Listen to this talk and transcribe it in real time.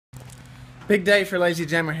Big day for Lazy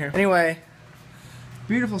Jammer here. Anyway,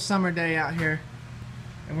 beautiful summer day out here.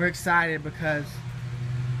 And we're excited because,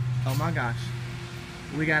 oh my gosh,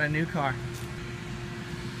 we got a new car.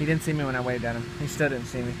 He didn't see me when I waved at him. He still didn't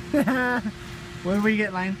see me. What did we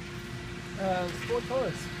get, Lane? Ford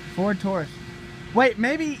Taurus. Ford Taurus. Wait,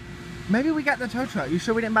 maybe we got the tow truck. You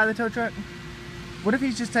sure we didn't buy the tow truck? What if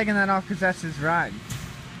he's just taking that off because that's his ride?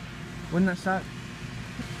 Wouldn't that suck?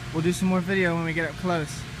 We'll do some more video when we get up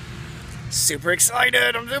close. Super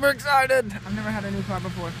excited! I'm super excited! I've never had a new car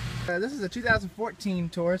before. This is a 2014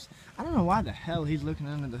 Taurus. I don't know why the hell he's looking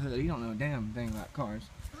under the hood. He don't know a damn thing about cars.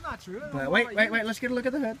 That's not true. But wait, let's get a look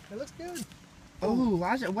at the hood. It looks good. Oh,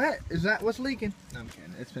 why is it wet? Is that what's leaking? No, I'm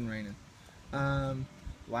kidding. It's been raining.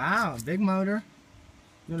 Wow, big motor.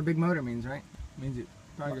 You know what a big motor means, right? It means it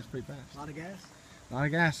probably goes pretty fast. A lot of gas. A lot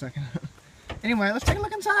of gas sucking up. Anyway, let's take a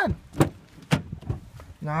look inside.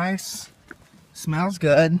 Nice. Smells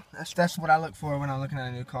good. That's what I look for when I'm looking at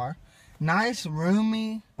a new car. Nice,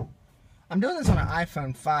 roomy. I'm doing this on an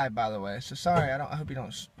iPhone 5, by the way. So sorry, I hope you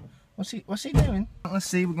don't. What's he doing? Let's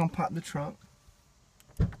see. We're gonna pop the trunk.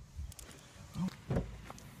 Oh.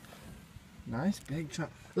 Nice big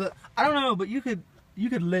trunk. Look, I don't know, but you could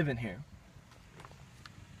live in here.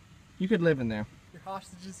 You could live in there. Your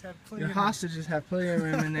hostages have plenty. Your hostages have plenty of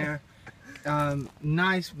room in there.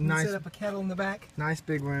 Nice. Set up a kettle in the back. Nice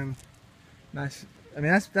big room. Nice. I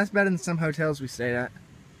mean, that's better than some hotels we stayed at.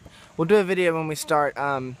 We'll do a video when we start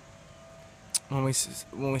when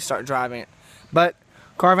we start driving it. But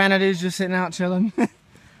Carvana dude's just sitting out chilling.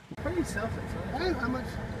 Pretty selfish. Hey, how much?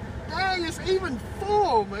 Dang, it's even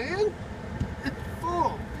full, man. It's full.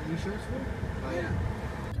 Are you sure it's full? Oh yeah.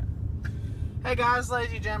 Hey guys,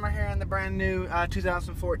 Lazy Jammer here in the brand new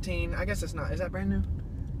 2014. I guess it's not. Is that brand new?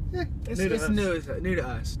 Yeah, It's new to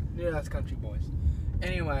us. New to us country boys.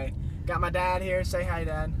 Anyway, got my dad here. Say hi,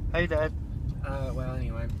 Dad. Hey, Dad. Well,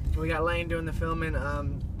 anyway, we got Lane doing the filming.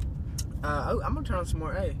 I'm gonna turn on some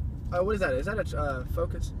more. Hey, what is that? Is that a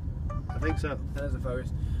Focus? I think so. That is a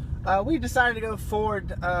Focus. We decided to go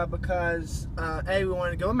Ford because A, we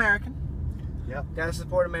wanted to go American. Yep. Gotta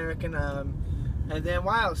support American. And then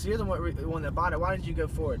why else? You're the one that bought it. Why did you go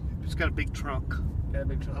Ford? It's got a big trunk. Got a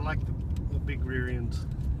big trunk. I like the big rear ends.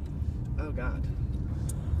 Oh God.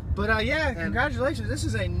 But yeah, congratulations. This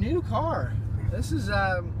is a new car. This is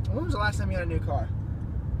when was the last time you had a new car?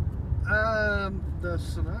 The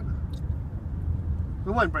Sonata. It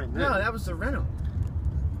wasn't brand new. No, that was the rental.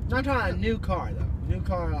 Not talking about a new car though. New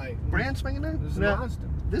car like Brand spanking new? This is No, Mazda.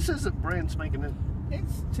 this isn't brand spanking new.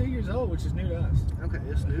 It's 2 years old, which is new to us. Okay,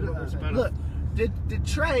 it's new to us. But Look, did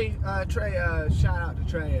Trey shout out to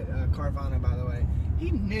Trey at Carvana, by the way.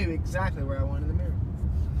 He knew exactly where I wanted the mirror.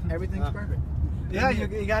 Everything's perfect. Yeah,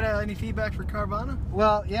 you got any feedback for Carvana?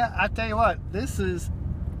 Well, yeah, I tell you what, this is.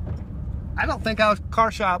 I don't think I'll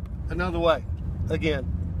car shop another way again.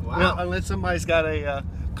 Wow. You know, unless somebody's got a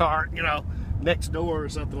car, next door or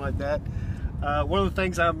something like that. One of the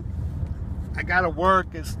things I got to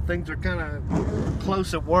work is things are kind of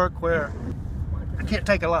close at work where I can't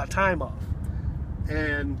take a lot of time off.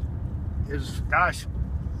 And gosh,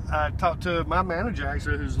 I talked to my manager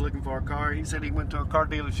actually who's looking for a car. He said he went to a car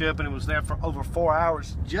dealership and it was there for over 4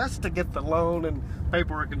 hours just to get the loan and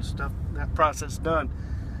paperwork and stuff, that process done.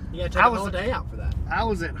 You gotta take a whole day out for that. I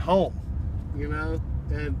was at home,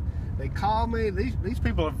 and they called me. These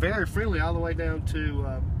people are very friendly all the way down to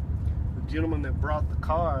the gentleman that brought the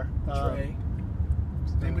car. Trey.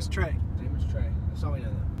 His name was Trey. That's all we know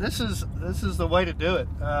though. This is the way to do it.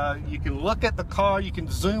 You can look at the car, you can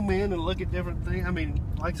zoom in and look at different things. I mean,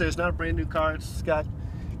 like I said, it's not a brand new car. It's got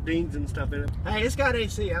dings and stuff in it. Hey, it's got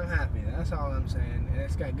AC. I'm happy. That's all I'm saying. And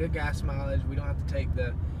it's got good gas mileage. We don't have to take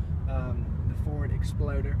the Ford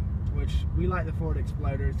Exploder, which we like the Ford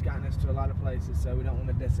Exploder. It's gotten us to a lot of places, so we don't want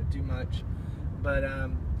to diss it too much. But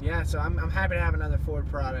yeah, so I'm happy to have another Ford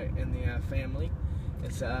product in the family.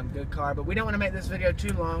 It's a good car, but we don't want to make this video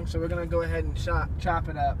too long, so we're going to go ahead and chop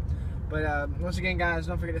it up. But once again, guys,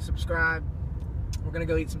 don't forget to subscribe. We're going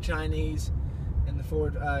to go eat some Chinese in the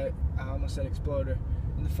Ford, I almost said Exploder,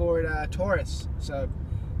 in the Ford Taurus. So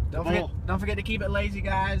don't forget to keep it lazy,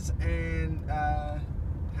 guys, and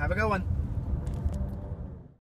have a good one.